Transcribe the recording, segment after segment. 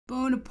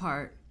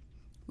Bonaparte,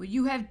 would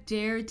you have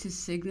dared to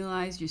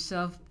signalize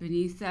yourself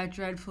beneath that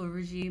dreadful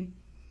regime?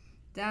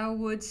 Thou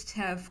wouldst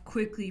have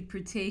quickly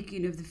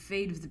partaken of the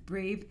fate of the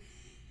brave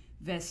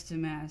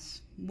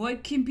Vestimas.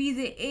 What can be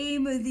the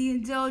aim of the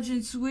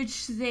indulgence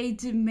which they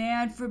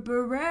demand for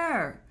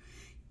Barrere?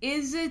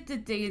 Is it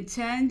that they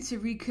intend to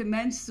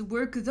recommence the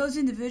work of those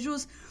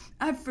individuals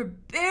I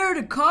forbear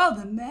to call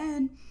them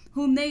men,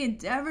 whom they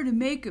endeavor to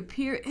make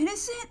appear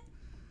innocent?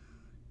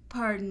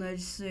 Pardon,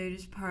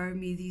 legislators, pardon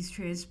me these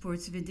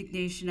transports of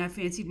indignation. I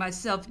fancied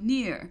myself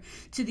near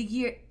to the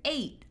year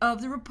 8 of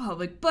the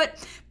Republic,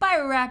 but by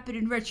a rapid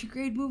and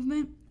retrograde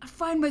movement, I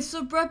find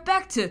myself brought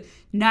back to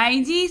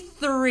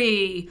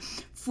 93,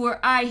 for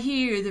I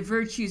hear the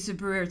virtues of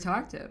Barrere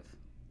talked of.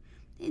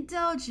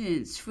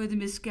 Indulgence for the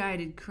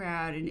misguided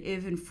crowd, and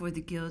even for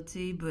the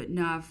guilty, but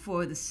not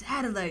for the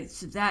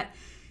satellites of that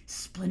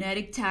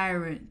splenetic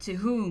tyrant, to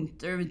whom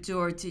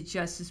Thermidor did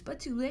justice but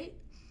too late,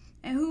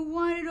 and who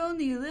wanted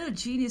only a little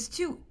genius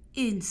to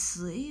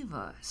enslave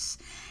us.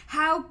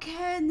 How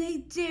can they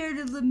dare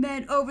to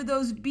lament over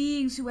those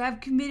beings who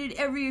have committed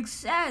every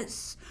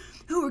excess,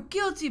 who are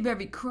guilty of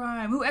every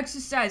crime, who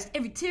exercised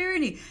every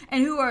tyranny,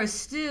 and who are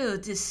still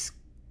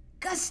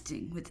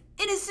disgusting with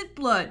innocent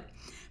blood?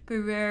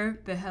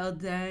 Barrere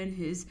beheld then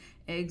his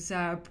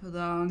exile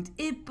prolonged.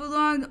 It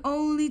belonged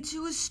only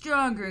to a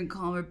stronger and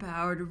calmer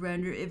power to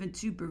render even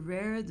to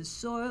Barrere the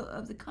soil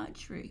of the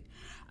country.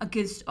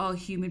 Against all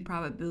human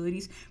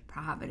probabilities,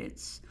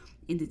 Providence,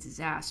 in the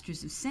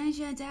disasters of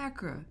Saint-Jean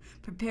d'Acre,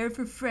 prepared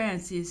for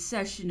France the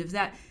accession of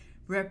that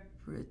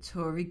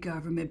reparatory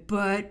government.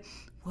 But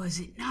was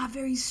it not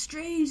very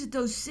strange that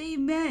those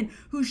same men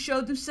who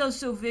showed themselves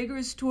so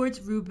vigorous towards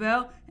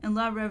Rubel and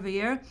La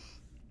Riviere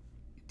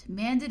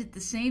demanded at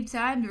the same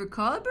time the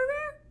recall of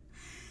Barrere?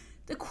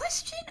 The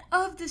question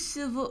of the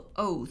civil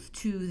oath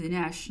to the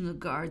National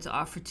Guards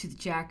offered to the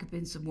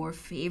Jacobins a more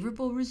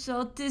favorable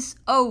result. This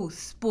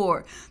oath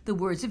bore the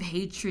words of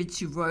hatred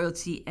to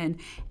royalty and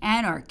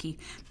anarchy.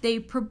 They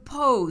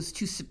proposed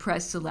to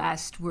suppress the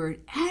last word.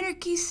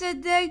 Anarchy,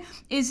 said they,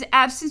 is the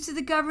absence of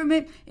the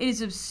government. It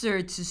is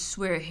absurd to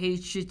swear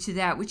hatred to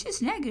that which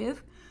is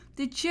negative.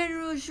 The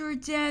General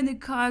Jourdan, the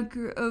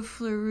conqueror of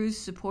Fleurus,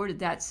 supported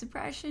that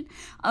suppression.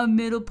 A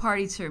middle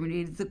party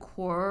terminated the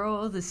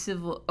quarrel. The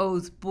civil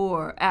oath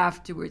bore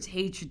afterwards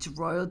hatred to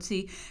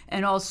royalty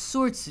and all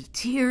sorts of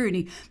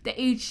tyranny. The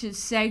ancient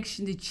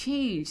sanctioned the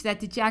change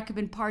that the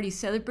Jacobin party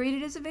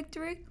celebrated as a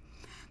victory.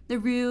 The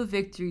real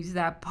victories of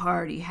that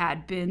party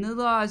had been the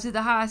laws of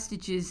the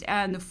hostages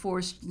and the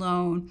forced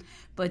loan,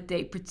 but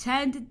they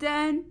pretended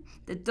then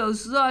that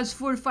those laws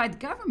fortified the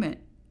government.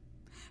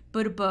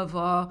 But above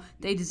all,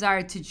 they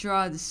desired to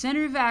draw the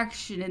center of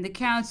action in the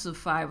Council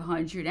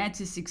 500, and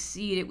to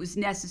succeed it was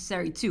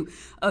necessary to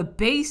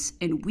abase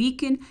and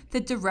weaken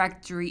the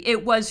Directory.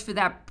 It was for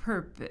that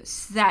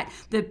purpose that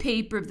the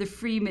paper of the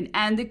Freemen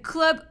and the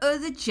Club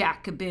of the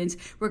Jacobins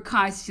were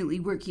constantly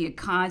working in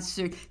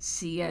concert.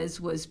 Sieyès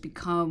was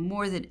become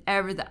more than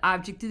ever the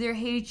object of their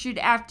hatred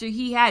after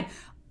he had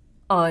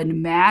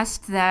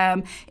unmasked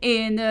them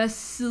in the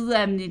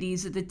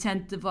solemnities of the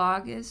 10th of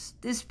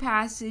August. This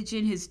passage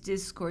in his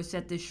discourse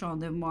at the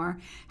Champ de Mars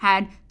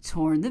had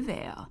torn the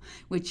veil,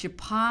 which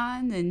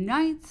upon the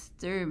 9th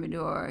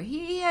Thermidor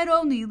he had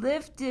only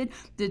lifted.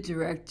 The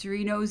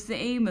Directory knows the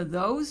aim of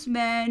those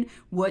men.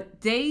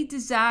 What they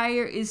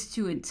desire is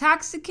to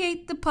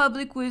intoxicate the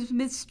public with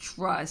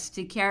mistrust,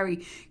 to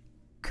carry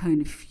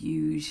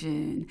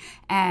confusion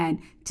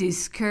and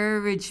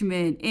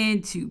discouragement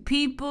into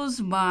people's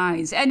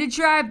minds, and to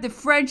drive the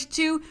French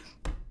to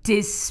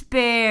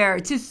despair,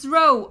 to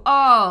throw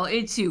all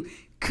into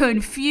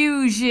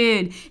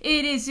confusion.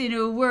 It is, in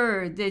a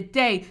word, that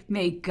they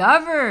may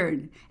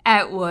govern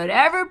at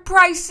whatever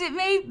price it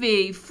may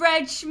be.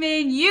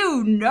 Frenchmen,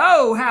 you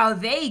know how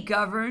they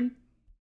govern.